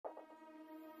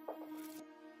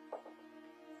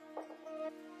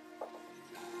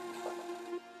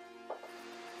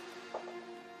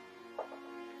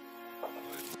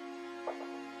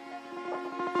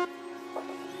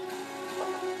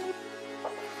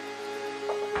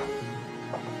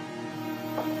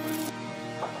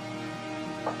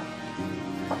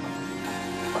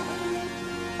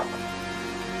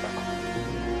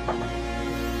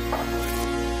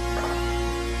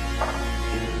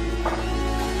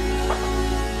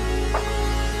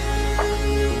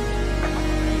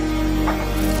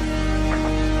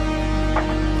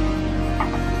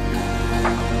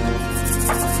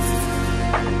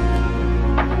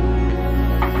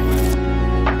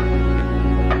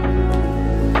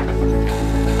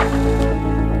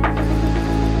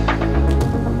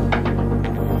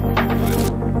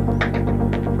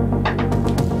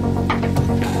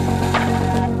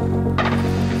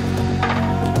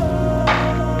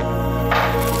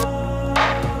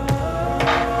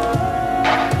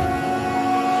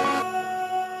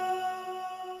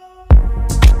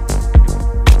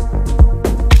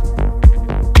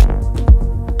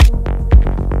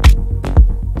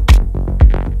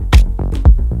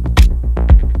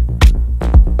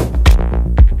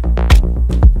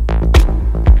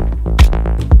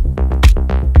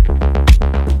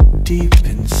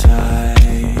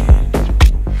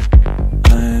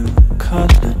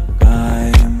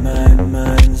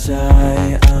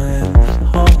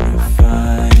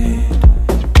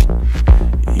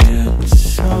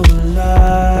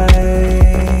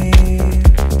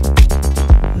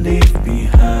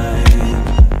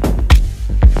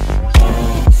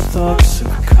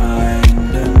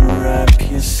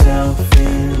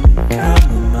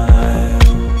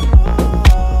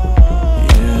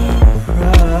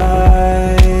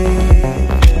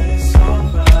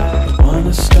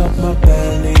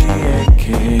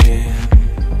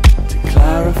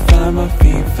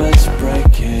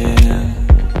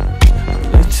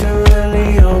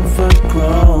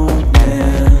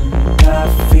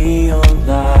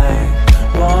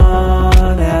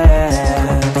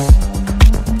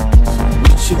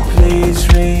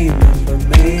remember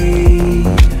me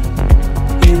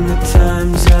in the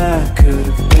times I could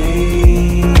have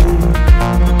been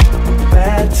a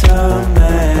better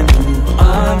man who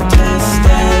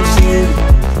understands you.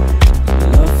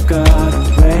 Love got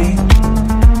away.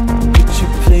 Would you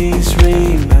please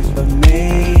remember me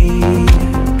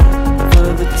for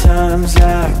the times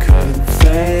I couldn't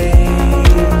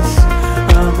face?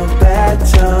 I'm a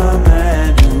better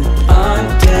man who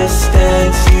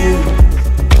understands you.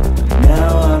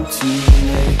 Now I'm too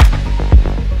late.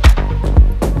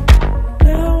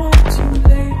 Now I'm too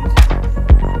late.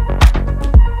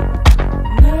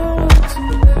 Now I'm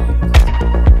too late.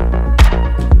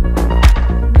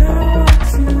 Now I'm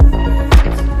too late.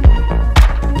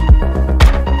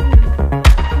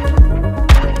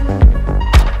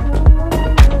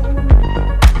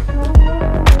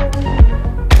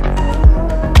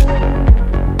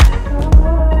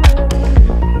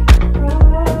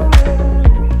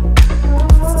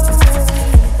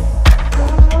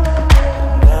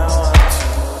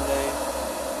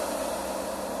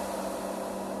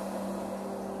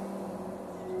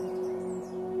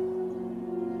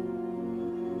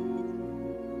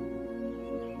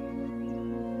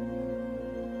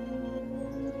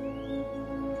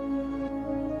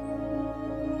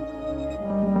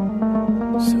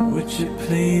 So would you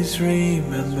please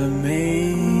remember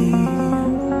me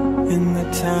in the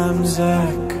times I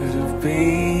could have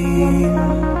been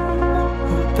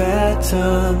a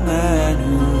better man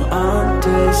who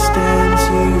understands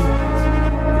you.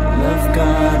 Love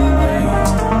got away.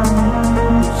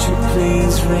 Would you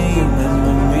please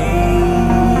remember me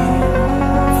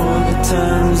for the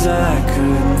times I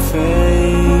couldn't face?